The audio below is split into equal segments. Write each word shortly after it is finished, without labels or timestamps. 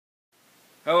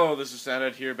Hello, this is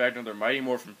Soundout here, back to another Mighty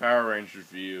Morphin Power Rangers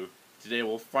review. Today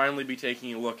we'll finally be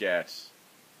taking a look at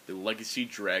the Legacy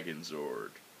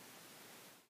Dragonzord.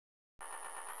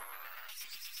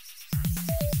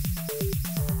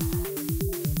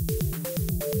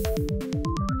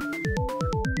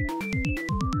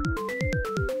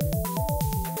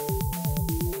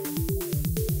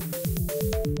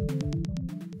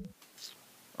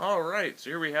 Alright,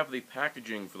 so here we have the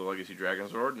packaging for the Legacy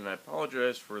Dragonzord, and I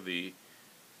apologize for the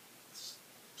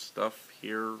stuff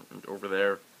here and over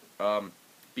there,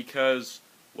 because,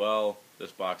 well,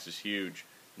 this box is huge.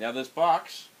 Now this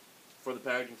box, for the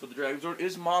packaging for the Dragonzord,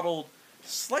 is modeled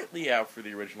slightly out for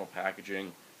the original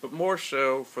packaging, but more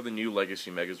so for the new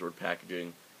Legacy Megazord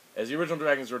packaging, as the original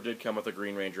Dragonzord did come with a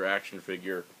Green Ranger action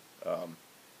figure.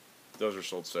 Those are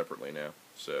sold separately now,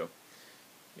 so,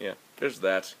 yeah, there's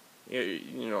that.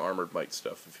 You know, Armored Might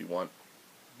stuff if you want.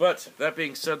 But, that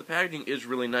being said, the packaging is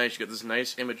really nice. You got this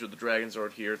nice image of the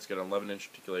Dragonzord here. It's got an 11-inch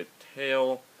articulated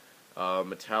tail,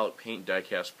 metallic paint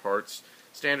die-cast parts,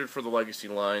 standard for the Legacy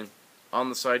line. On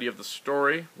the side you have the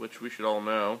story, which we should all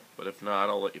know, but if not,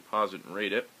 I'll let you pause it and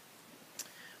read it.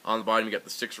 On the bottom you got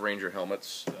the 6 Ranger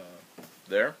helmets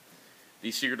there.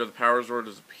 The secret of the Power Zord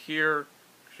is up here.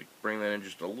 Actually, bring that in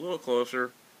just a little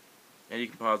closer, and you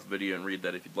can pause the video and read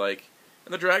that if you'd like.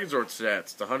 And the Dragonzord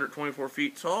stats, it's 124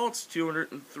 feet tall, it's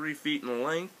 203 feet in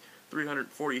length,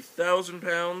 340,000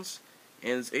 pounds,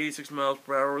 and it's 86 miles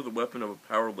per hour with the weapon of a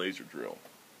power laser drill.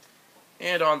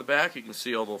 And on the back you can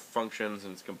see all the functions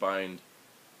and its combined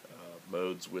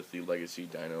modes with the Legacy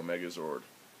Dino Megazord,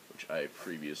 which I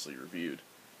previously reviewed.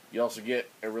 You also get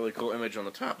a really cool image on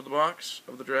the top of the box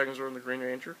of the Dragonzord and the Green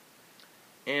Ranger,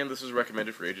 and this is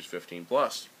recommended for ages 15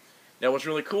 plus. Now what's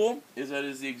really cool is that it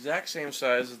is the exact same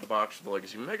size as the box of the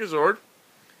Legacy Megazord,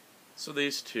 so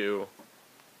these two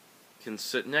can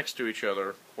sit next to each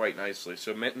other quite nicely.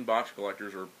 So mint and box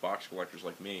collectors, or box collectors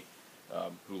like me,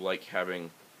 who like having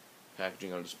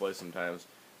packaging on display sometimes,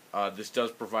 this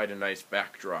does provide a nice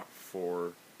backdrop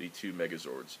for the two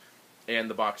Megazords.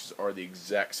 And the boxes are the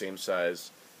exact same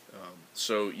size,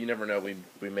 so you never know,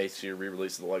 we may see a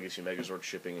re-release of the Legacy Megazord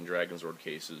shipping in Dragonzord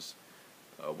cases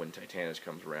when Titanus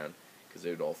comes around, because they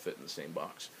would all fit in the same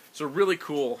box. So really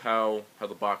cool how the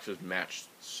boxes match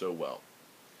so well.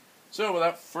 So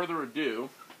without further ado,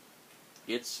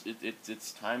 it's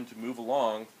time to move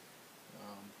along,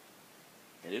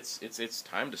 and it's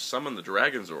time to summon the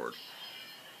Dragonzord.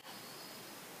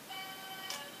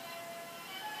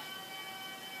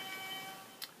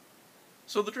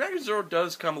 So the Dragonzord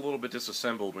does come a little bit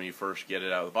disassembled when you first get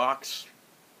it out of the box,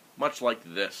 much like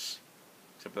this,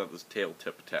 except without this tail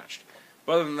tip attached.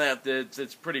 But other than that,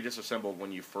 it's pretty disassembled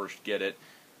when you first get it,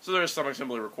 so there's some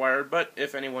assembly required, but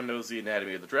if anyone knows the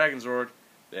anatomy of the Dragonzord,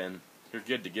 then you're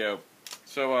good to go.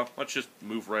 So let's just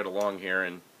move right along here.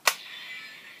 And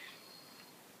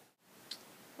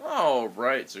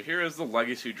alright, so here is the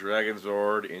Legacy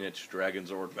Dragonzord in its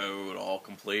Dragonzord mode, all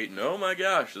complete, and oh my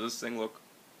gosh, does this thing look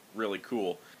really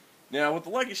cool. Now, with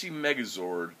the Legacy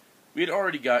Megazord, we had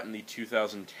already gotten the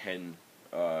 2010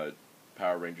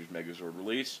 Power Rangers Megazord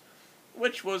release,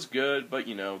 which was good, but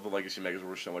you know, the Legacy Megazord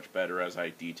was so much better, as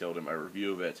I detailed in my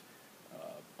review of it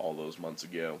all those months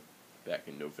ago, back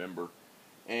in November.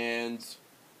 And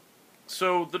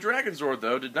so the Dragonzord,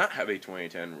 though, did not have a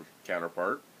 2010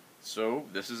 counterpart, so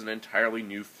this is an entirely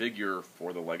new figure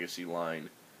for the Legacy line,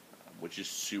 which is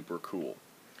super cool.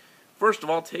 First of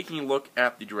all, taking a look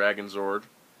at the Dragonzord,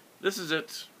 this is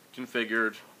it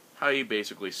configured how you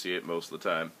basically see it most of the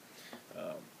time.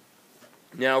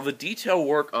 Now, the detail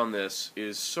work on this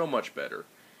is so much better.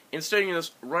 In stating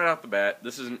this right off the bat,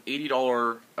 this is an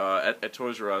 $80 at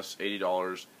Toys R Us,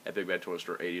 $80 at Big Bad Toy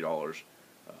Store, $80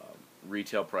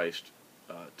 retail priced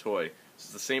toy. This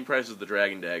is the same price as the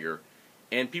Dragon Dagger,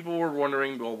 and people were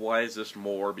wondering, well, why is this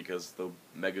more? Because the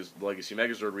Legacy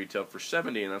Megazord retailed for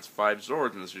 $70, and that's 5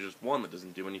 Zords, and this is just one that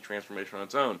doesn't do any transformation on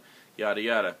its own. Yada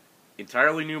yada.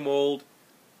 Entirely new mold,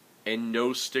 and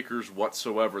no stickers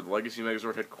whatsoever. The Legacy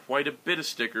Megazord had quite a bit of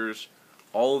stickers.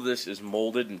 All of this is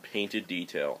molded and painted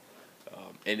detail,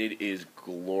 and it is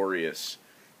glorious.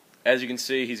 As you can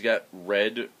see, he's got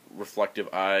red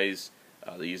reflective eyes.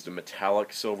 They used a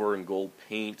metallic silver and gold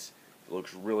paint. It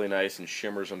looks really nice and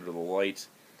shimmers under the light.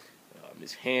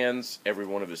 His hands, every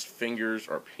one of his fingers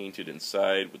are painted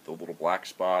inside with the little black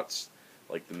spots,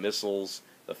 like the missiles.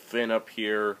 The fin up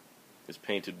here is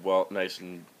painted well, nice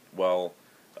and well.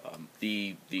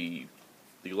 The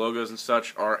logos and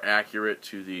such are accurate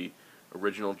to the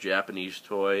original Japanese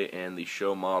toy and the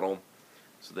show model,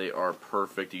 so they are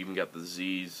perfect. You even got the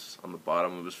Z's on the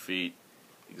bottom of his feet,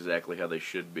 exactly how they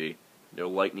should be. No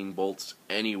lightning bolts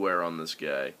anywhere on this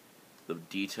guy. The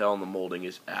detail and the molding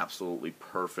is absolutely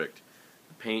perfect.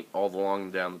 The paint all along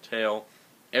and down the tail,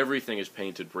 everything is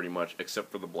painted pretty much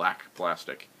except for the black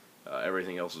plastic.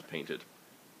 Everything else is painted,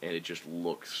 and it just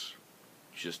looks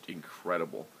just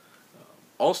incredible.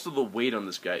 Also, the weight on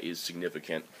this guy is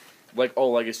significant. Like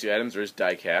all Legacy items, there is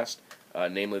die cast,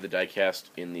 namely the die cast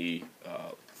in the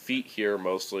feet here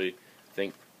mostly.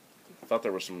 I thought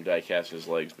there was some die cast in his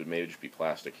legs, but maybe just be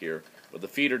plastic here. But the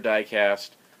feet are die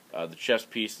cast. The chest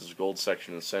piece, this gold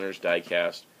section in the center is die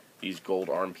cast. These gold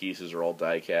arm pieces are all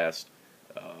die cast.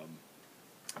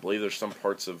 I believe there's some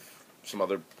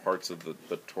other parts of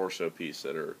the torso piece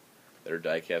that are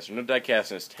die cast. There's no die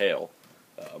cast in his tail,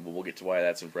 but we'll get to why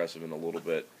that's impressive in a little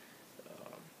bit.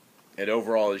 And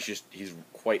overall, he's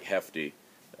quite hefty.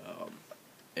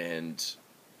 And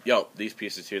these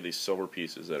pieces here, these silver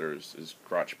pieces that are his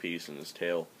crotch piece and his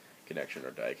tail connection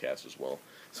are die cast as well.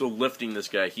 So lifting this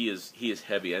guy, he is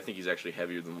heavy. I think he's actually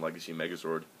heavier than Legacy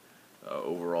Megazord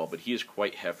overall, but he is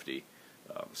quite hefty.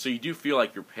 So you do feel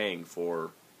like you're paying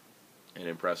for an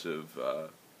impressive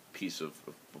piece of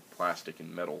plastic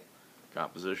and metal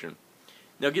composition.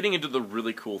 Now, getting into the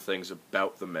really cool things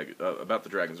about the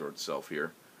Dragonzord itself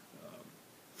here.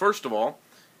 First of all,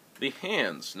 the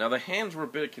hands. Now, the hands were a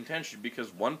bit of contention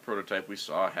because one prototype we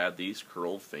saw had these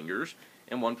curled fingers,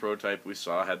 and one prototype we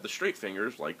saw had the straight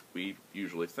fingers, like we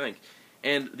usually think.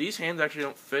 And these hands actually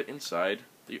don't fit inside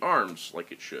the arms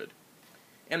like it should.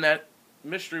 And that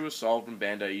mystery was solved when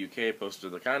Bandai UK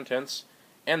posted the contents,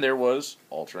 and there was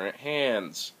alternate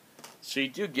hands. So you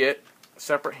do get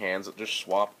separate hands that just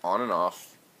swap on and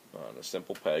off on a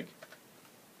simple peg.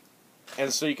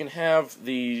 And so you can have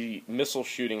the missile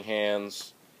shooting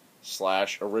hands /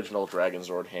 original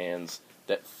Dragonzord hands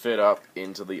that fit up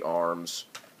into the arms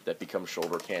that become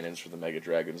shoulder cannons for the Mega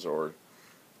Dragonzord.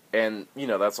 And,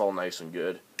 that's all nice and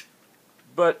good.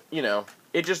 But,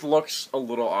 it just looks a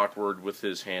little awkward with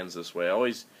his hands this way. I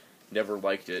always never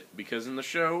liked it, because in the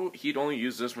show, he'd only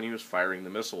use this when he was firing the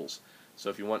missiles. So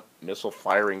if you want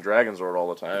missile-firing Dragonzord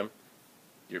all the time,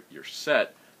 you're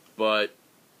set. But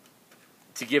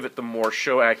to give it the more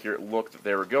show-accurate look that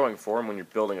they were going for, and when you're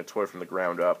building a toy from the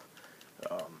ground up,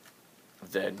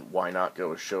 then why not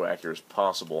go as show-accurate as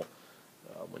possible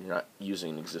when you're not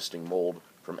using an existing mold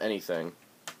from anything.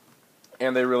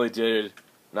 And they really did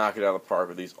knock it out of the park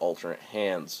with these alternate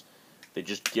hands. They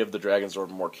just give the Dragonzord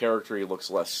more character. He looks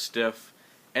less stiff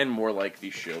and more like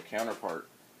the show counterpart,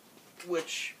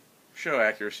 which show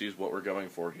accuracy is what we're going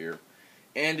for here.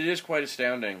 And it is quite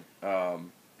astounding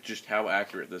just how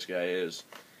accurate this guy is.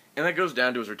 And that goes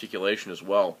down to his articulation as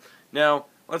well. Now,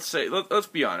 let's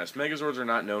be honest, Megazords are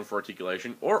not known for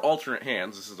articulation or alternate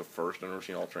hands. This is the first. I've never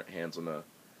seen alternate hands on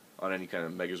any kind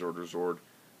of Megazord or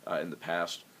Zord in the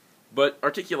past. But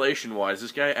articulation-wise,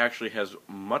 this guy actually has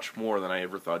much more than I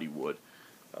ever thought he would.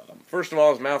 First of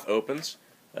all, his mouth opens.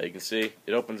 You can see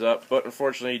it opens up, but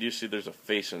unfortunately you do see there's a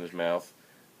face in his mouth,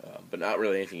 but not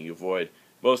really anything you avoid.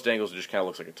 Most angles it just kind of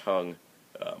looks like a tongue,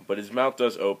 but his mouth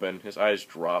does open. His eyes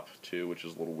drop too, which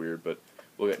is a little weird, but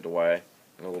we'll get into why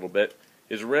in a little bit.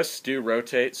 His wrists do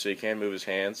rotate, so he can move his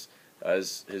hands.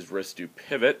 His wrists do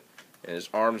pivot, and his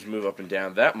arms move up and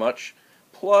down that much.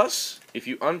 Plus, if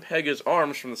you unpeg his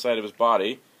arms from the side of his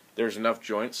body, there's enough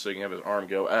joints so you can have his arm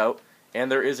go out,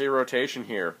 and there is a rotation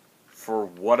here. For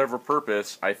whatever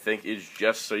purpose, I think is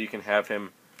just so you can have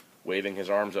him waving his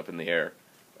arms up in the air.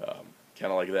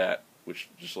 Kind of like that, which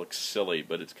just looks silly,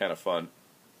 but it's kind of fun.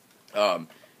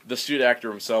 The suit actor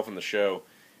himself in the show,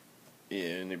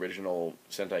 in the original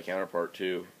Sentai counterpart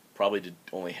too, probably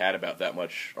only had about that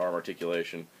much arm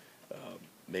articulation,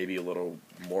 maybe a little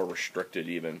more restricted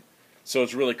even. So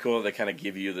it's really cool that they kind of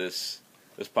give you this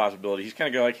possibility. He's kind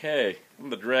of going like, hey,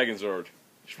 I'm the Dragonzord.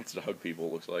 He just wants to hug people,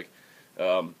 it looks like.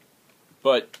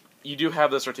 But you do have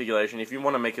this articulation. If you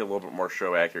want to make it a little bit more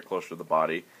show accurate, closer to the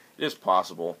body, it is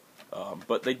possible.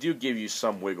 But they do give you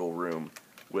some wiggle room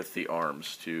with the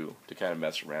arms to kind of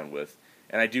mess around with.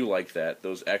 And I do like that.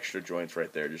 Those extra joints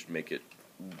right there just make it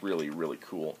really, really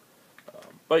cool.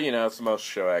 But, it's the most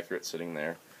show accurate sitting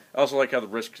there. I also like how the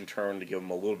wrist can turn to give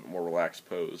him a little bit more relaxed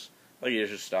pose. Like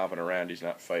he's just stomping around, he's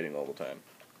not fighting all the time.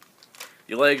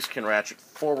 The legs can ratchet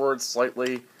forward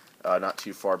slightly, not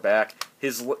too far back.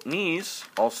 His knees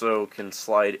also can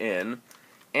slide in,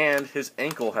 and his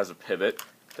ankle has a pivot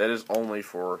that is only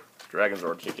for Dragonzord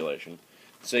articulation.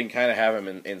 So you can kind of have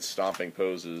him in stomping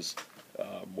poses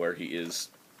where he is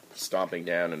stomping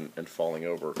down and falling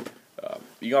over.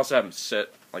 You can also have him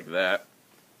sit like that.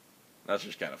 That's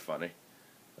just kind of funny.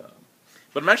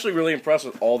 But I'm actually really impressed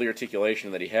with all the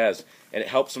articulation that he has, and it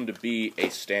helps him to be a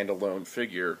standalone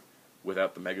figure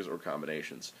without the Megazord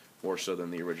combinations, more so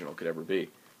than the original could ever be.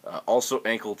 Also,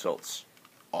 ankle tilts.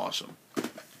 Awesome.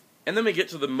 And then we get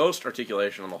to the most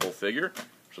articulation on the whole figure.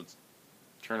 So let's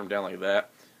turn him down like that.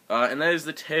 And that is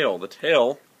the tail. The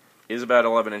tail is about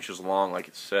 11 inches long, like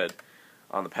it said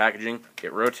on the packaging.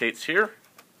 It rotates here.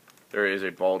 There is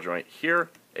a ball joint here,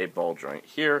 a ball joint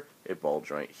here, a ball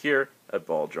joint here, a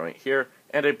ball joint here,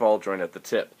 and a ball joint at the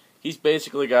tip. He's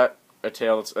basically got a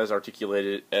tail that's as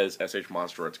articulated as SH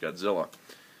Monster Arts Godzilla.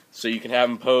 So you can have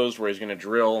him posed where he's going to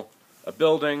drill a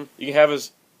building. You can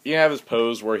have his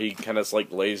pose where he kind of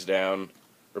like lays down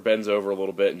or bends over a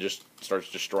little bit and just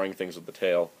starts destroying things with the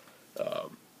tail.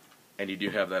 And you do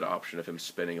have that option of him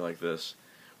spinning like this,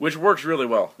 which works really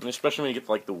well, and especially when you get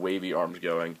like the wavy arms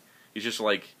going. He's just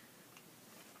like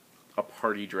a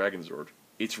party Dragonzord.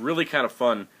 It's really kind of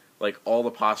fun, like all the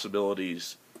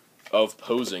possibilities of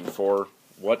posing for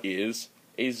what is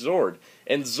a Zord.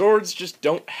 And Zords just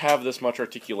don't have this much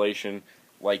articulation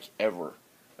like ever,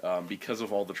 because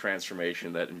of all the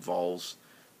transformation that involves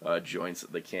joints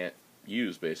that they can't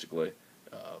use, basically.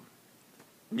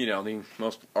 You know, the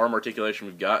most arm articulation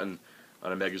we've gotten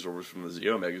on a Megazord was from the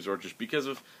Zeo Megazord, just because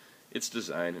of its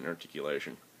design and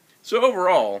articulation. So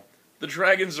overall, the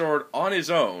Dragonzord on his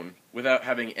own, without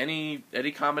having any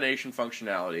combination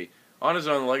functionality, on his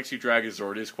own, the Legacy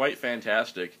Dragonzord is quite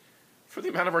fantastic for the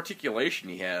amount of articulation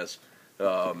he has.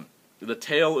 The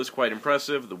tail is quite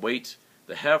impressive, the weight,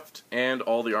 the heft, and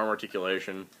all the arm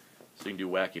articulation, so you can do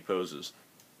wacky poses.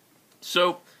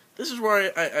 So, this is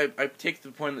where I take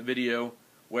the point in the video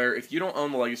where if you don't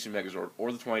own the Legacy Megazord or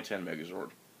the 2010 Megazord,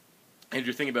 and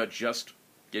you're thinking about just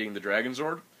getting the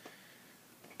Dragonzord,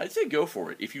 I'd say go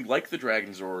for it. If you like the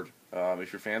Dragonzord,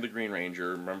 if you're a fan of the Green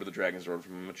Ranger, remember the Dragonzord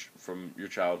from your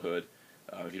childhood.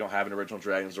 If you don't have an original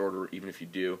Dragonzord, or even if you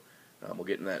do, we'll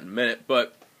get in that in a minute.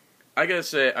 But I gotta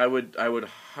say, I would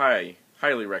highly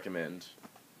recommend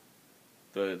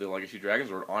the Legacy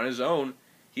Dragonzord on his own.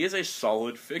 He is a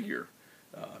solid figure.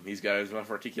 He's got as much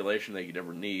articulation that you could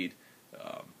ever need.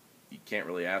 You can't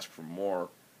really ask for more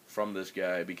from this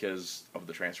guy because of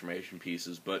the transformation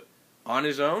pieces, but on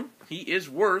his own, he is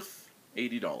worth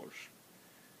 $80.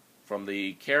 From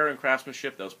the care and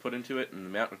craftsmanship that was put into it and the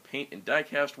amount of paint and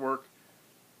die-cast work,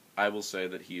 I will say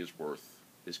that he is worth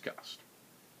his cost.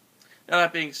 Now,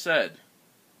 that being said,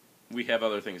 we have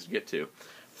other things to get to.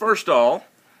 First of all,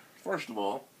 we're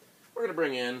going to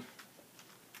bring in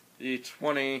the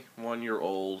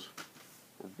 21-year-old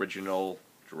original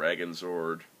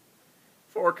Dragonzord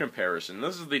for comparison.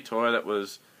 This is the toy that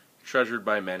was treasured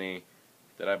by many,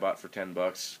 that I bought for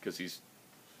 $10 because he's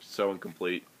so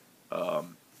incomplete.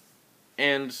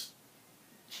 And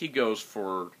he goes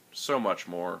for so much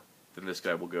more than this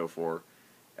guy will go for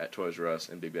at Toys R Us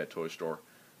and Big Bad Toy Store.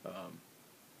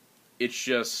 It's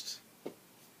just,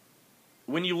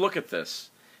 when you look at this,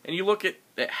 and you look at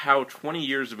how 20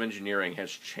 years of engineering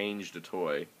has changed a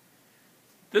toy,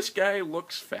 this guy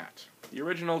looks fat. The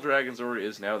original Dragonzord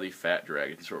is now the fat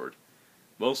Dragonzord.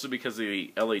 Mostly because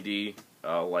the LED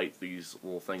light, these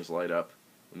little things light up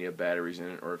when you have batteries in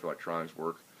it or if electronics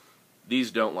work.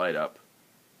 These don't light up.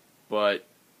 But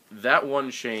that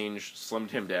one change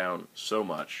slimmed him down so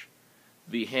much.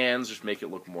 The hands just make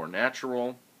it look more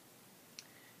natural.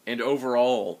 And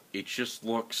overall, it just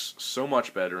looks so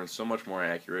much better and so much more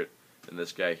accurate than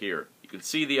this guy here. You can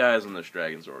see the eyes on this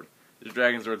Dragonzord. This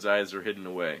Dragonzord's eyes are hidden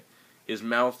away. His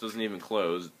mouth doesn't even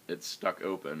close, it's stuck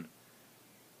open.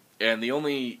 And the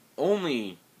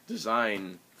only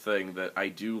design thing that I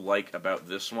do like about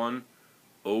this one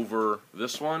over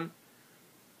this one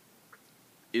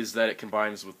is that it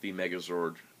combines with the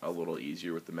Megazord a little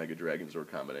easier with the Mega Dragonzord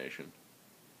combination.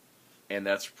 And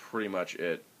that's pretty much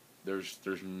it.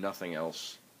 There's nothing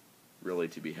else really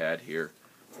to be had here.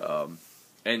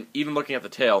 And even looking at the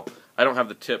tail, I don't have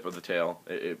the tip of the tail.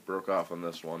 It broke off on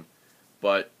this one.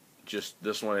 But just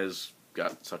this one has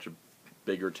got such a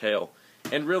bigger tail.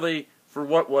 And really, for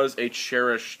what was a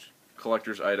cherished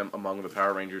collector's item among the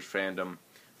Power Rangers fandom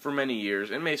for many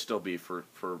years, and may still be for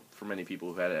many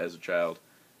people who had it as a child,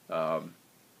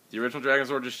 the original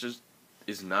Dragonzord just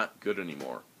is not good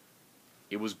anymore.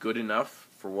 It was good enough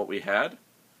for what we had,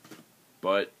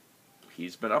 but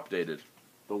he's been updated.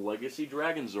 The Legacy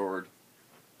Dragonzord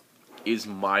is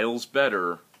miles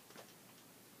better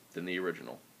than the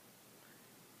original.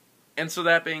 And so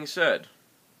that being said,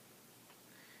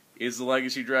 is the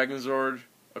Legacy Dragonzord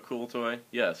a cool toy?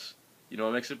 Yes. You know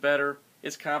what makes it better?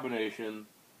 Its combination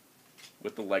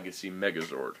with the Legacy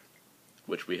Megazord,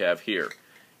 which we have here.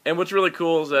 And what's really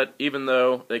cool is that even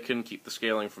though they couldn't keep the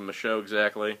scaling from the show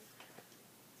exactly,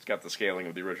 it's got the scaling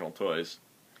of the original toys.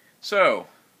 So,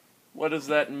 What does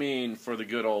that mean for the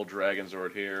good old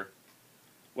Dragonzord here?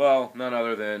 Well, none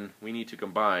other than we need to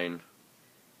combine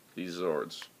these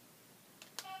Zords.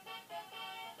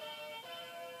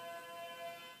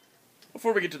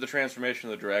 Before we get to the transformation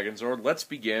of the Dragonzord, let's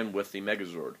begin with the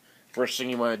Megazord. First thing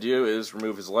you want to do is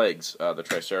remove his legs. The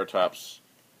Triceratops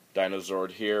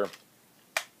Dinozord here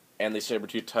and the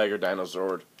Saber-Tooth Tiger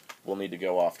Dinozord will need to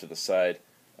go off to the side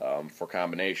for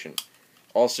combination.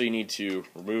 Also, you need to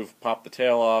pop the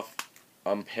tail off,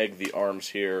 unpeg the arms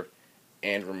here,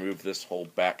 and remove this whole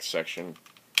back section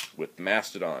with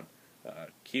Mastodon.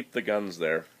 Keep the guns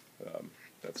there.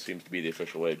 That seems to be the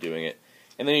official way of doing it.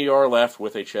 And then you are left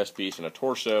with a chest piece and a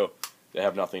torso that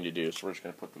have nothing to do, so we're just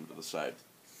going to put them to the side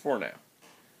for now.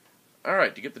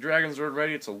 Alright, to get the Dragonzord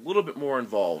ready, it's a little bit more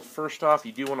involved. First off,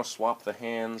 you do want to swap the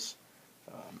hands,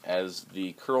 as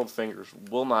the curled fingers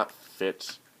will not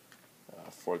fit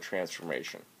for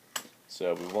transformation.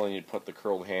 So we will need to put the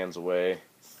curled hands away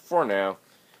for now.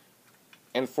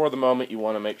 And for the moment, you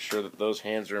want to make sure that those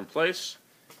hands are in place,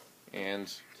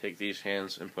 and take these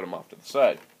hands and put them off to the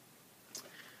side.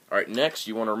 Alright, next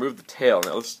you want to remove the tail.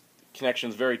 Now this connection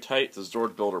is very tight. It's a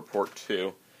Zord Builder port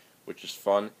 2, which is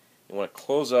fun. You want to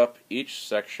close up each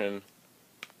section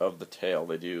of the tail.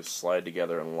 They do slide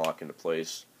together and lock into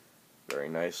place very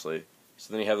nicely.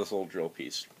 So then you have this little drill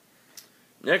piece.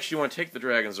 Next you want to take the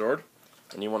Dragonzord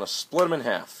and you want to split them in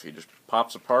half. He just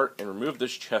pops apart and remove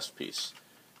this chest piece.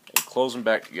 And close them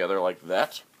back together like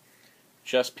that.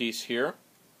 Chest piece here,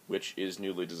 which is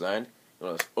newly designed. You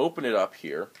want to open it up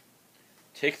here.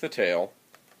 Take the tail,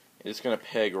 and it's going to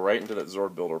peg right into that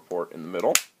Zord Builder port in the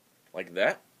middle, like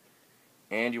that.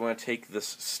 And you want to take this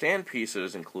stand piece that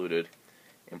is included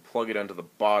and plug it onto the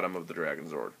bottom of the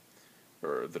Dragonzord,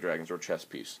 or the Dragonzord chest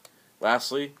piece.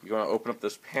 Lastly, you're going to open up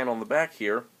this panel in the back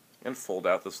here and fold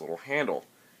out this little handle.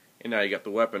 And now you got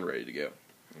the weapon ready to go,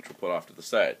 which we'll put off to the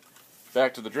side.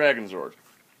 Back to the Dragonzord.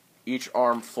 Each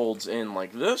arm folds in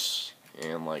like this,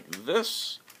 and like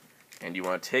this. And you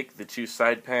want to take the two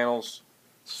side panels,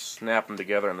 snap them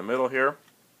together in the middle here.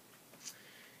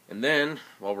 And then,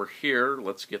 while we're here,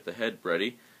 let's get the head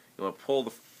ready. You want to pull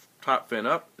the top fin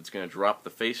up. It's going to drop the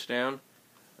face down.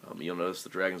 You'll notice the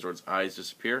Dragonzord's eyes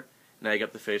disappear. Now you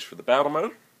got the face for the battle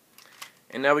mode.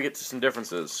 And now we get to some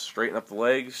differences. Straighten up the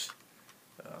legs.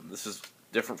 This is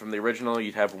different from the original.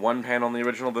 You'd have one panel in the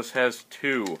original. This has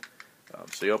two.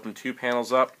 So you open two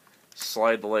panels up,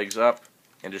 slide the legs up,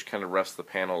 and just kind of rest the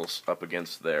panels up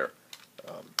against there.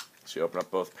 So you open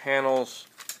up both panels,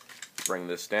 bring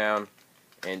this down,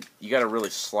 and you got to really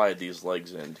slide these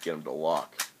legs in to get them to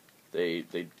lock. They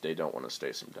don't want to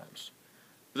stay sometimes.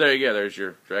 But there you go. There's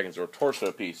your Dragonzord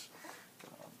torso piece.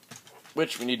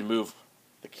 Which we need to move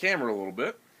the camera a little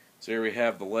bit. So here we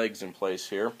have the legs in place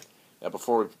here. Now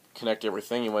before we connect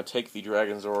everything, you want to take the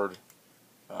Dragonzord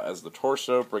as the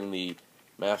torso, bring the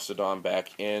Mastodon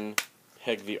back in,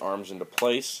 peg the arms into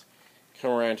place.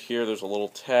 Come around here, there's a little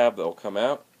tab that will come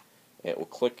out. It will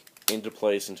click into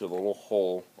place into the little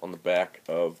hole on the back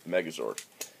of the Megazord.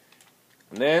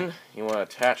 And then you want to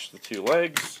attach the two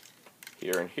legs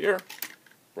here and here.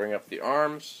 Bring up the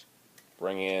arms.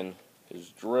 Bring in his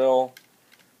drill.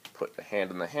 Put the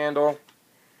hand in the handle.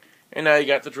 And now you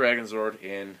got the Dragonzord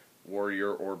in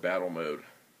warrior or battle mode.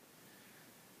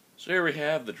 So here we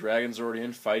have the Dragonzord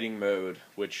in fighting mode,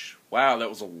 which, wow, that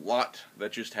was a lot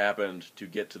that just happened to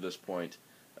get to this point.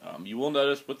 You will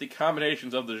notice with the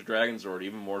combinations of this Dragonzord,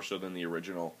 even more so than the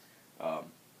original,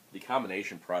 the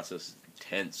combination process is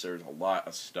intense. There's a lot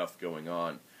of stuff going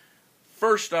on.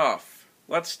 First off,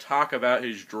 let's talk about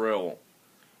his drill.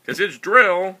 Because his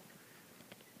drill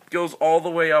goes all the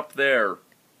way up there.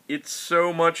 It's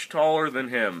so much taller than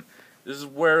him. This is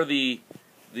where the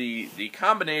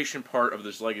combination part of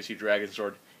this Legacy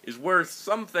Dragonzord is where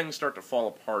some things start to fall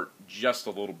apart just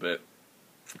a little bit.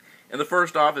 And the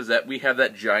first off is that we have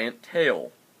that giant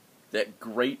tail. That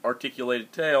great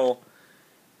articulated tail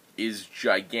is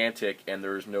gigantic, and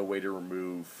there is no way to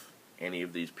remove any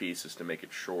of these pieces to make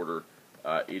it shorter.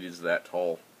 It is that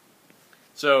tall.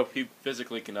 So he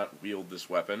physically cannot wield this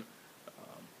weapon.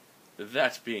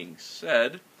 That being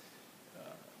said,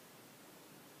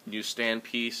 new stand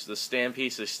piece. The stand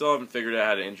piece, they still haven't figured out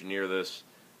how to engineer this,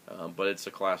 but it's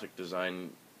a classic design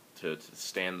to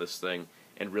stand this thing.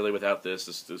 And really, without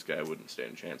this guy wouldn't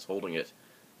stand a chance holding it.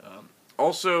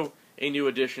 Also, a new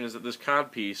addition is that this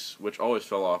cod piece, which always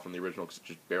fell off in the original because it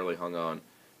just barely hung on,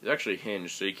 is actually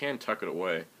hinged, so you can tuck it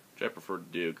away, which I prefer to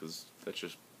do because that's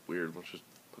just weird. Let's just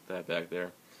put that back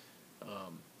there.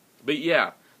 But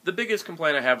yeah, the biggest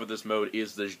complaint I have with this mode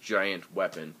is this giant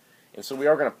weapon, and so we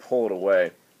are going to pull it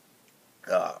away.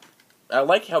 I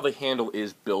like how the handle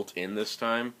is built in this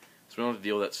time, So we don't have to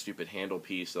deal with that stupid handle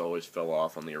piece that always fell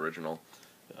off on the original.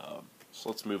 So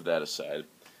let's move that aside.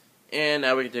 And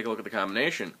now we can take a look at the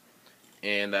combination.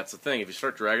 And that's the thing, if you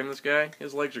start dragging this guy,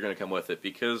 his legs are going to come with it,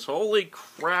 because holy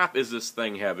crap is this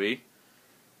thing heavy.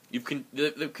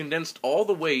 They've condensed all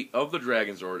the weight of the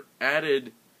Dragonzord,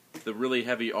 added the really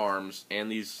heavy arms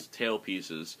and these tail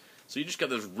pieces, so you just got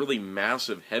this really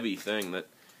massive, heavy thing that,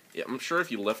 yeah, I'm sure if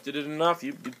you lifted it enough,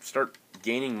 you'd start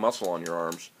gaining muscle on your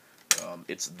arms.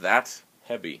 It's that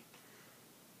heavy.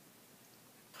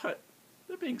 But,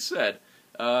 that being said,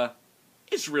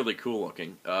 it's really cool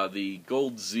looking. The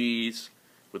gold Z's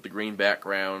with the green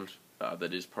background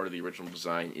that is part of the original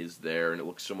design is there, and it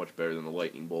looks so much better than the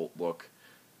lightning bolt look.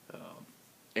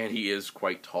 And he is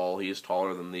quite tall. He is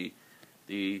taller than the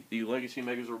Legacy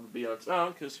Megazord would be on its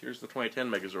own, because here's the 2010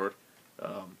 Megazord.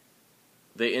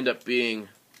 They end up being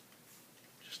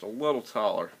just a little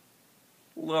taller.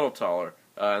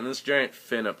 And this giant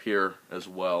fin up here as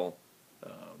well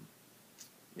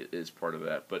is part of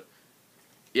that. But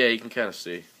yeah, you can kind of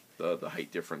see the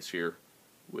height difference here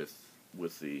with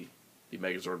the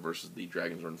Megazord versus the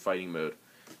Dragonzord in fighting mode.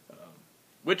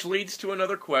 Which leads to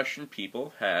another question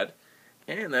people had,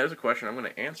 and that is a question I'm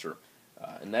going to answer.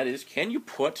 And that is, can you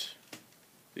put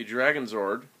the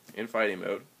Dragonzord in fighting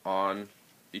mode on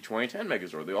the 2010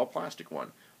 Megazord, the all-plastic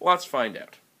one? Well, let's find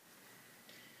out.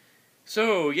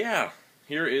 So, yeah,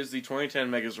 here is the 2010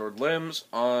 Megazord limbs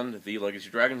on the Legacy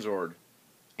Dragonzord.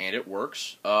 And it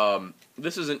works.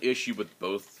 This is an issue with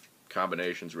both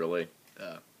combinations, really.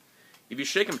 If you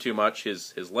shake him too much,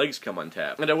 his legs come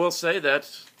untapped. And I will say that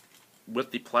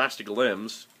with the plastic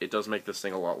limbs, it does make this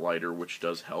thing a lot lighter, which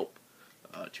does help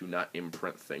to not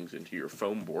imprint things into your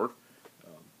foam board.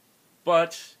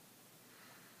 But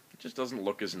it just doesn't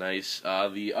look as nice.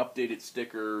 The updated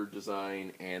sticker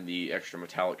design and the extra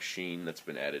metallic sheen that's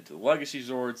been added to the Legacy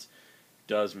Zords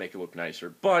does make it look nicer.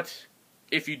 But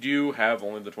if you do have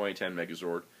only the 2010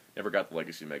 Megazord, never got the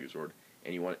Legacy Megazord,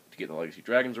 and you want to get the Legacy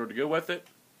Dragonzord to go with it,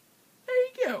 there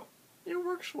you go. It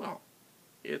works well.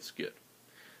 It's good.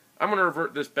 I'm going to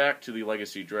revert this back to the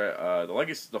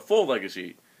the full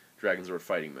Legacy Dragonzord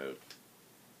fighting mode.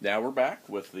 Now we're back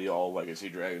with the all Legacy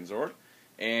Dragonzord,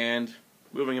 and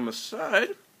moving him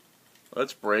aside,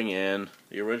 let's bring in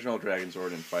the original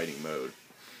Dragonzord in fighting mode.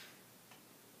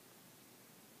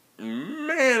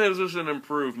 Man, is this an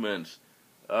improvement!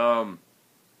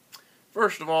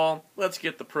 First of all, let's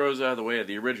get the pros out of the way of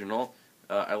the original.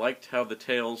 I liked how the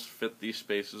tails fit the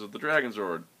spaces of the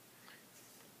Dragonzord.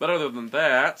 But other than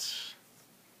that,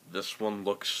 this one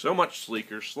looks so much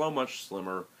sleeker, so much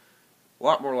slimmer, a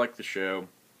lot more like the show.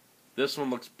 This one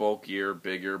looks bulkier,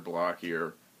 bigger,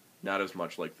 blockier, not as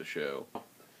much like the show.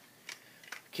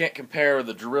 Can't compare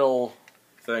the drill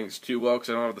things too well because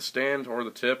I don't have the stand or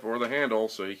the tip or the handle,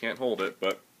 so you can't hold it,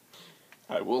 but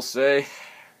I will say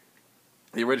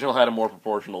the original had a more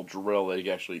proportional drill that you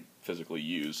could actually physically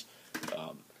use.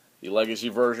 The Legacy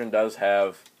version does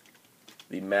have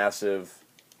the massive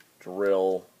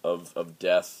drill of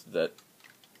death that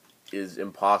is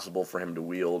impossible for him to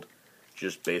wield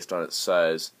just based on its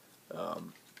size.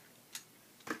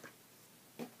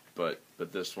 But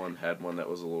this one had one that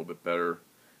was a little bit better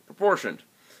proportioned.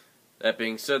 That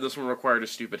being said, this one required a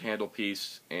stupid handle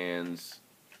piece, and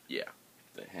yeah,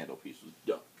 the handle piece was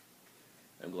dumb.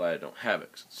 I'm glad I don't have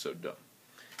it because it's so dumb.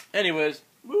 Anyways,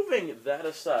 moving that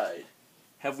aside,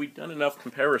 have we done enough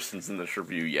comparisons in this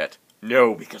review yet?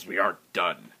 No, because we aren't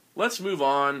done. Let's move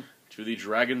on to the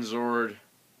Dragonzord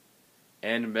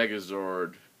and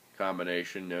Megazord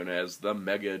combination known as the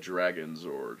Mega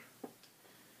Dragonzord.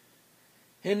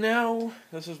 And now,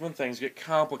 this is when things get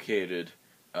complicated.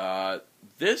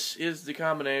 This is the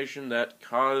combination that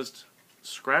caused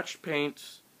scratched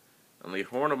paint on the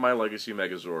horn of my Legacy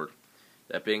Megazord.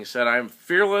 That being said, I am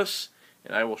fearless,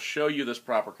 and I will show you this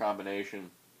proper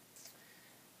combination.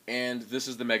 And this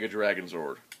is the Mega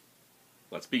Dragonzord.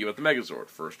 Let's begin with the Megazord.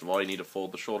 First of all, you need to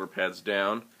fold the shoulder pads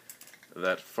down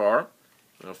that far. I'm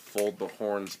going to fold the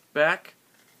horns back.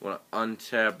 You want to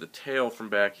untab the tail from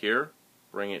back here,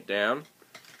 bring it down,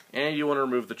 and you want to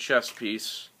remove the chest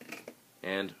piece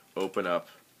and open up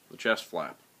the chest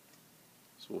flap.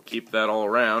 So we'll keep that all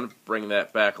around, bring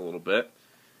that back a little bit.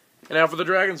 And now for the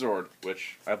Dragonzord,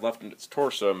 which I've left in its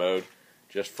torso mode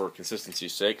just for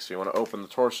consistency's sake. So you want to open the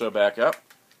torso back up,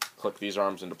 click these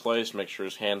arms into place, make sure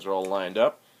his hands are all lined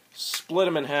up, split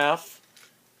him in half,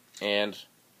 and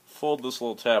fold this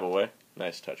little tab away.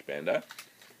 Nice touch, Bandai.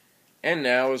 And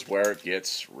now is where it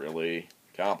gets really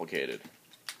complicated.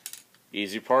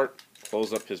 Easy part,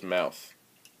 close up his mouth,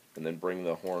 and then bring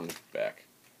the horn back.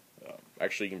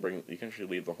 Actually, you can actually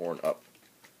leave the horn up,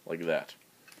 like that.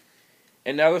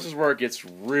 And now this is where it gets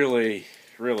really,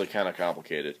 really kind of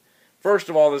complicated. First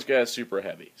of all, this guy is super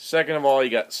heavy. Second of all, you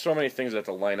got so many things that have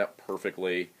to line up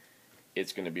perfectly,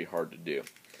 it's going to be hard to do.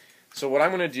 So what I'm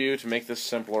going to do to make this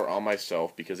simpler on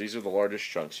myself, because these are the largest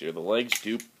chunks here, the legs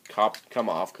do come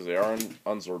off because they are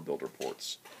on Zord Builder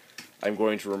ports. I'm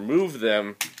going to remove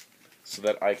them so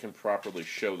that I can properly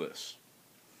show this.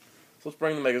 So let's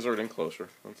bring the Megazord in closer.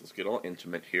 Let's get all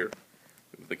intimate here.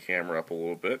 Move the camera up a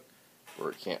little bit where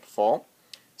it can't fall.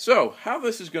 So how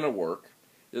this is going to work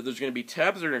is there's going to be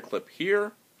tabs that are going to clip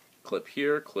here, clip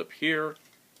here, clip here,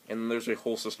 and then there's a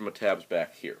whole system of tabs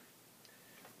back here.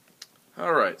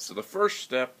 Alright, so the first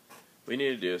step we need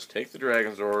to do is take the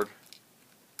Dragonzord,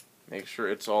 make sure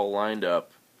it's all lined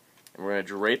up, and we're going to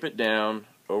drape it down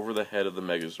over the head of the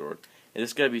Megazord. And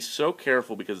this got to be so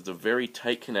careful because it's a very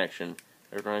tight connection.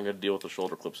 We're not going to deal with the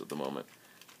shoulder clips at the moment.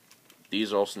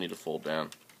 These also need to fold down.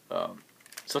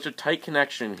 Such a tight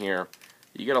connection here,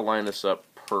 you got to line this up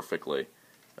perfectly.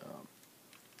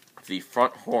 The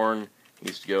front horn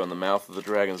needs to go in the mouth of the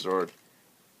Dragonzord,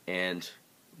 and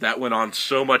that went on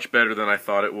so much better than I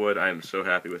thought it would. I am so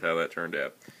happy with how that turned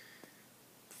out.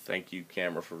 Thank you,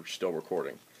 camera, for still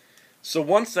recording. So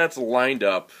once that's lined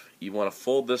up, you want to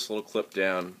fold this little clip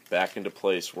down back into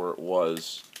place where it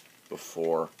was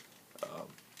before,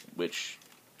 which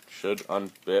should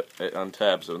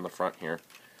untabs it in the front here.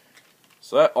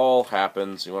 So that all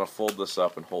happens. You want to fold this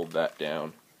up and hold that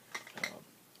down.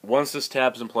 Once this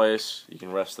tab's in place, you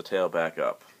can rest the tail back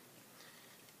up.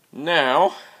 Now,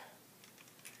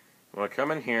 I'm going to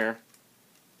come in here,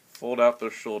 fold out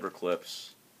those shoulder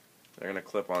clips. They're going to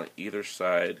clip on either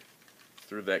side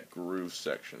through that groove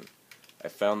section. I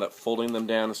found that folding them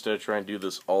down instead of trying to do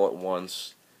this all at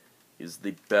once is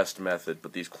the best method,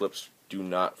 but these clips do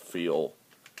not feel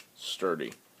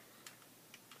sturdy.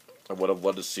 I would have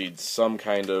loved to see some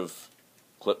kind of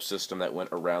clip system that went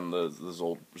around the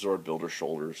Zord Builder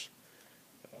shoulders.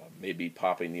 Maybe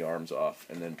popping the arms off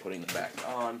and then putting them back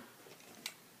on.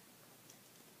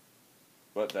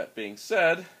 But that being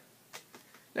said,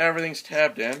 now everything's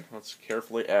tabbed in. Let's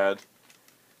carefully add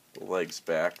the legs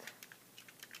back.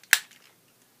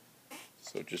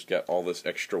 So just got all this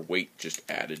extra weight just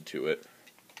added to it.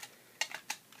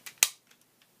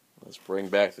 Let's bring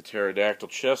back the pterodactyl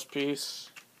chest piece.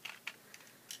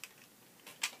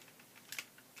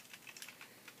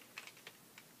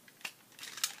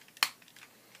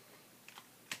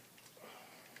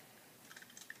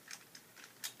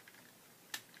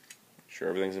 Sure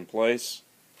everything's in place.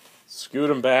 Scoot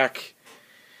them back.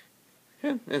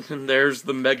 And then there's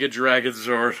the Mega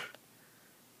Dragonzord.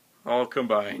 All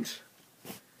combined.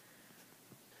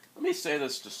 Let me say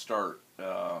this to start.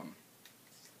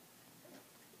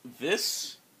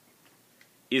 This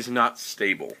is not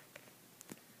stable.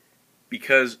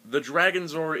 Because the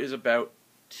Dragonzord is about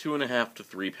 2.5 to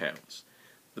 3 pounds.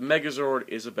 The Megazord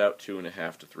is about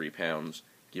 2.5 to 3 pounds,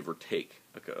 give or take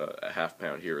a half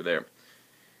pound here or there.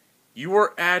 You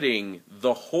are adding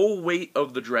the whole weight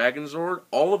of the Dragonzord,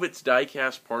 all of its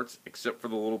die-cast parts, except for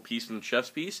the little piece in the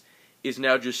chest piece, is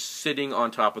now just sitting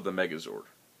on top of the Megazord.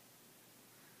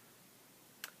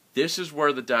 This is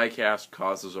where the die-cast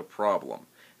causes a problem.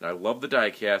 And I love the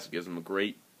die-cast, it gives them a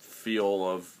great feel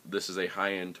of this is a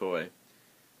high-end toy.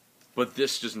 But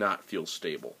this does not feel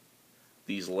stable.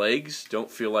 These legs don't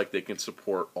feel like they can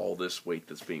support all this weight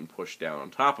that's being pushed down on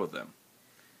top of them.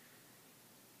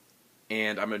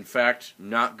 And I'm in fact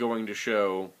not going to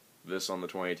show this on the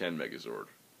 2010 Megazord.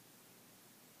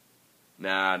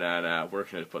 Nah, we're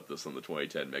going to put this on the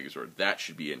 2010 Megazord. That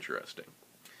should be interesting.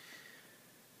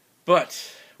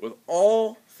 But, with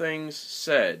all things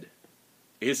said,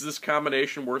 is this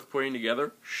combination worth putting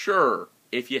together? Sure,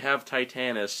 if you have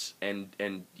Titanus and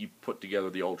you put together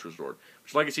the Ultrazord.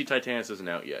 Which Legacy Titanus isn't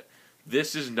out yet.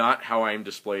 This is not how I'm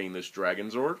displaying this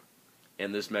Dragonzord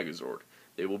and this Megazord.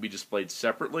 They will be displayed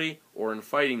separately or in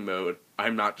fighting mode.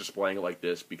 I'm not displaying it like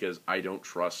this because I don't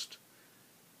trust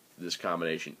this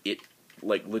combination. It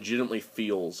like legitimately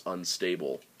feels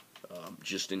unstable,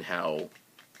 just in how,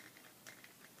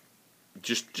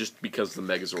 just because the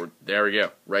Megazord. There we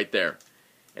go, right there,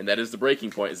 and that is the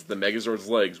breaking point. Is that the Megazord's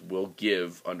legs will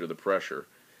give under the pressure.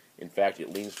 In fact,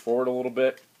 it leans forward a little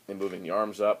bit, and moving the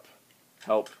arms up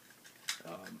help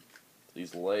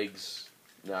these legs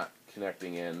not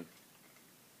connecting in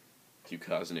to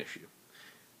cause an issue.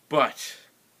 But,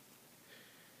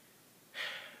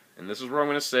 and this is where I'm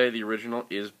going to say the original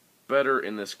is better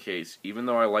in this case. Even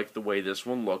though I like the way this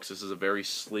one looks, this is a very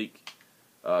sleek,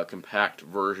 compact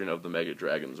version of the Mega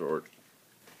Dragonzord.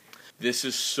 This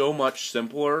is so much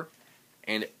simpler,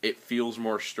 and it feels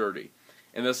more sturdy.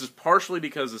 And this is partially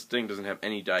because this thing doesn't have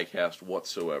any die-cast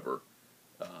whatsoever.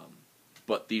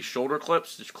 But these shoulder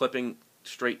clips, just clipping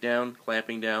straight down,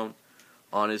 clamping down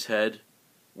on his head,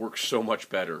 works so much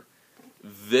better.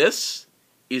 This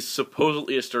is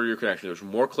supposedly a sturdier connection. There's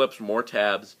more clips, more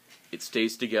tabs. It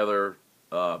stays together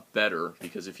better,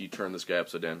 because if you turn this guy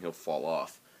upside down, he'll fall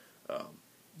off.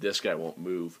 This guy won't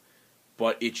move.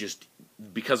 But it just,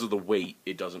 because of the weight,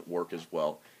 it doesn't work as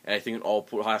well. And I think an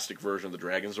all-plastic version of the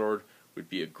Dragonzord would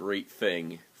be a great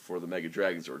thing for the Mega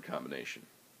Dragonzord combination.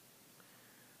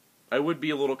 I would be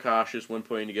a little cautious when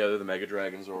putting together the Mega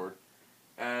Dragonzord,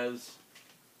 as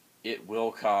it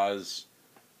will cause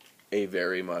a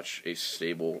very much a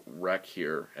stable wreck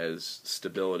here, as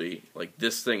stability. Like,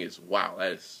 this thing is, wow,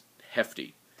 that is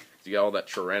hefty. You got all that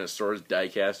Tyrannosaurus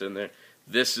diecast in there.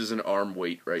 This is an arm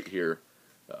weight right here.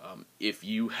 If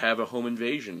you have a home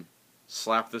invasion,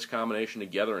 slap this combination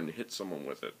together and hit someone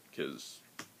with it, because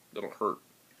it'll hurt.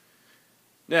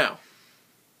 Now,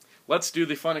 let's do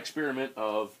the fun experiment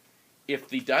of, if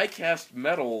the die-cast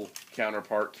metal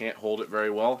counterpart can't hold it very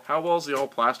well, how well is the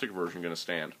all-plastic version going to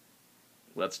stand?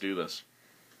 Let's do this.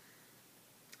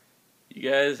 You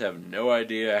guys have no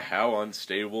idea how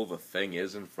unstable the thing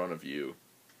is in front of you.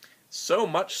 So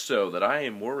much so that I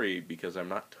am worried because I'm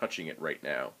not touching it right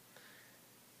now.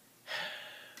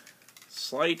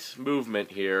 Slight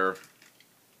movement here,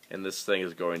 and this thing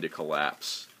is going to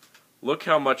collapse. Look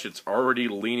how much it's already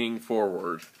leaning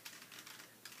forward,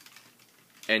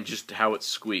 and just how it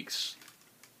squeaks.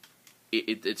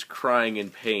 It's crying in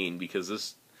pain, because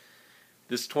this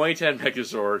 2010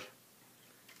 Megazord,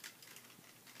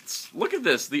 look at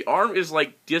this, the arm is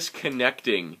like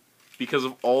disconnecting because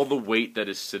of all the weight that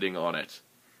is sitting on it.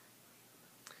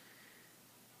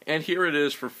 And here it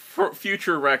is for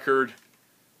future record.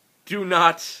 Do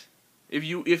not, if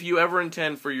you ever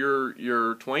intend for your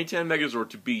 2010 Megazord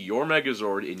to be your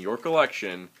Megazord in your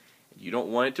collection, and you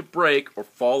don't want it to break or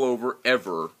fall over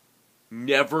ever,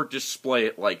 never display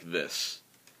it like this.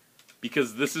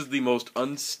 Because this is the most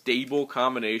unstable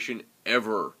combination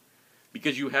ever.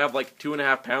 Because you have like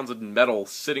 2.5 pounds of metal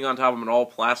sitting on top of an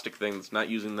all-plastic thing that's not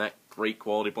using that great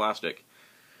quality plastic.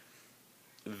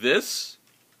 This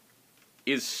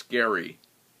is scary.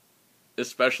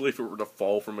 Especially if it were to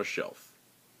fall from a shelf.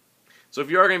 So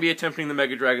if you are going to be attempting the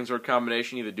Mega Dragonzord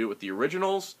combination, either do it with the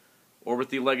originals or with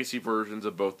the Legacy versions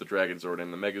of both the Dragonzord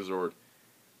and the Megazord.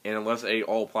 And unless a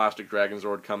all-plastic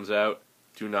Dragonzord comes out,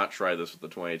 do not try this with the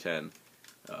 2010.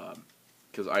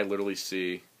 Because I literally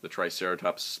see the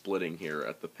Triceratops splitting here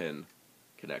at the pin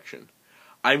connection.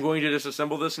 I'm going to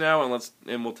disassemble this now,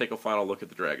 and we'll take a final look at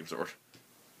the Dragonzord.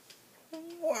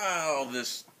 Wow,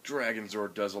 this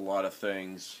Dragonzord does a lot of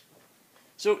things.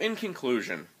 So, in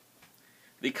conclusion,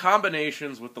 the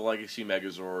combinations with the Legacy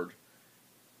Megazord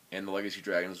and the Legacy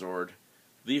Dragonzord,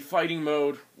 the fighting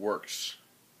mode works.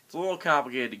 It's a little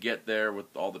complicated to get there with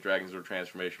all the Dragonzord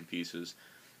transformation pieces,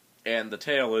 and the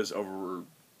tail is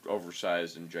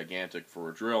oversized and gigantic for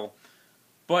a drill,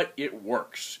 but it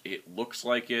works. It looks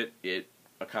like it. It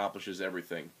accomplishes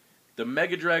everything. The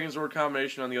Mega Dragonzord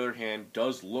combination, on the other hand,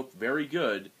 does look very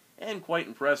good and quite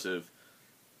impressive,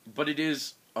 but it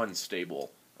is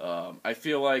unstable. I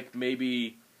feel like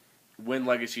maybe when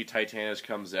Legacy Titanus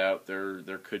comes out,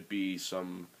 there could be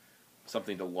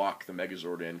something to lock the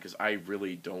Megazord in, because I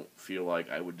really don't feel like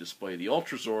I would display the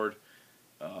Ultrazord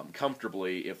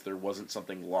comfortably if there wasn't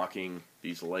something locking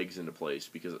these legs into place,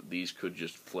 because these could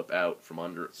just flip out from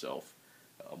under itself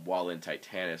while in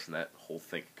Titanus, and that whole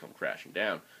thing could come crashing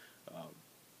down.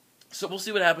 So we'll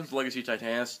see what happens to Legacy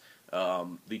Titanus.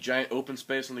 The giant open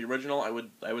space on the original, I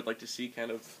would like to see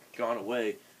kind of gone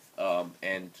away,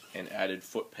 and added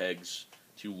foot pegs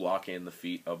to lock in the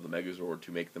feet of the Megazord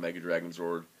to make the Mega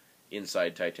Dragonzord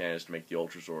inside Titanus, to make the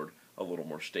Ultrazord a little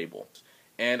more stable.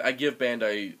 And I give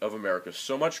Bandai of America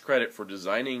so much credit for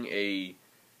designing a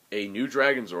new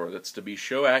Dragonzord that's to be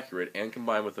show accurate and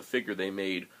combined with the figure they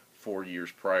made 4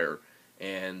 years prior.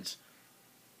 And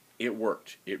it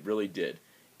worked. It really did.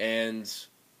 And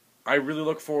I really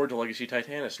look forward to Legacy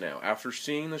Titanus now. After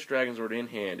seeing this Dragonzord in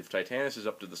hand, if Titanus is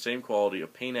up to the same quality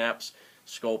of paint apps,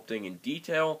 sculpting, and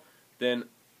detail, then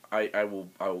I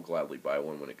will gladly buy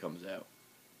one when it comes out.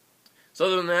 So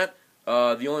other than that,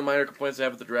 the only minor complaints I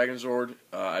have with the Dragonzord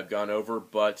I've gone over,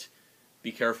 but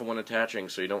be careful when attaching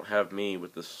so you don't have me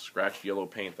with this scratched yellow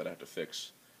paint that I have to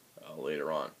fix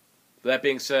later on. That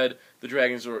being said, the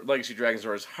Legacy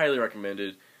Dragonzord is highly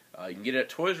recommended. You can get it at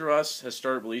Toys R Us, has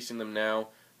started releasing them now.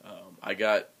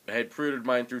 I had pre-ordered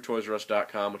mine through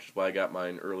ToysRUs.com, which is why I got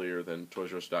mine earlier than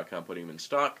ToysRUs.com putting them in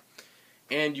stock.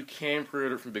 And you can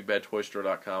pre-order from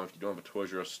BigBadToyStore.com if you don't have a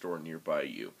Toys R Us store nearby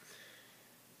you.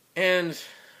 And,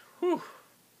 whew,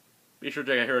 Be sure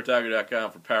to check out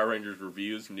HeroTaku.com for Power Rangers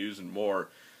reviews, news, and more.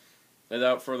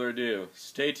 Without further ado,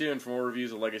 stay tuned for more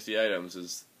reviews of Legacy items.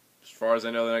 As far as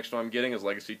I know, the next one I'm getting is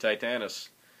Legacy Titanus.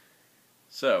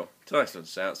 So, till next time,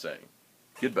 Soundout saying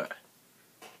goodbye.